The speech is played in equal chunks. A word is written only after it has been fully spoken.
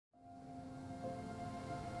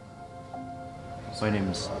My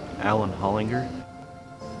name's Alan Hollinger.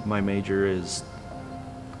 My major is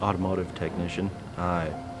automotive technician,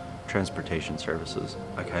 transportation services.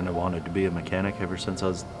 I kind of wanted to be a mechanic ever since I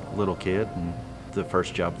was a little kid, and the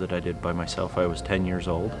first job that I did by myself, I was 10 years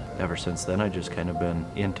old. Ever since then, I just kind of been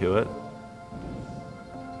into it.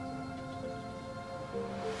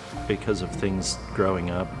 Because of things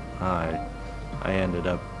growing up, I ended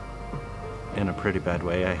up in a pretty bad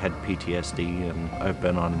way. I had PTSD, and I've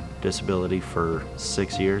been on disability for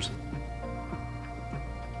 6 years.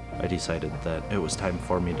 I decided that it was time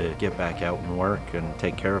for me to get back out and work and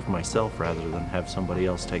take care of myself rather than have somebody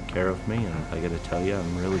else take care of me. And I gotta tell you,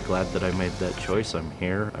 I'm really glad that I made that choice. I'm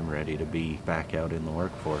here. I'm ready to be back out in the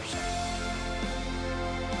workforce.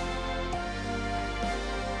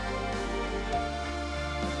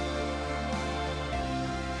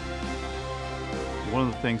 One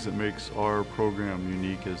of the things that makes our program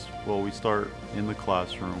unique is, well, we start in the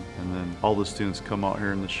classroom, and then all the students come out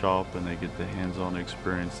here in the shop and they get the hands-on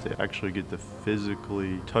experience. They actually get to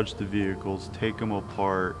physically touch the vehicles, take them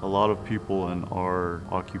apart. A lot of people in our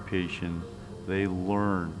occupation, they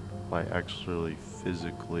learn by actually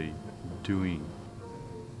physically doing.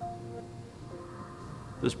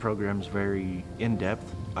 This program's very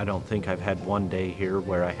in-depth. I don't think I've had one day here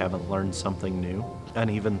where I haven't learned something new.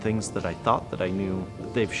 And even things that I thought that I knew,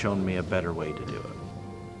 they've shown me a better way to do it.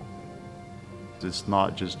 It's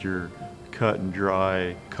not just your cut and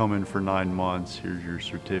dry, come in for 9 months, here's your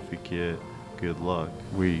certificate, good luck.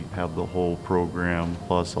 We have the whole program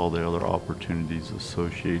plus all the other opportunities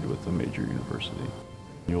associated with a major university.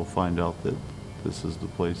 You'll find out that this is the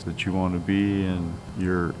place that you want to be, and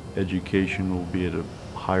your education will be at a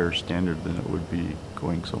higher standard than it would be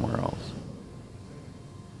going somewhere else.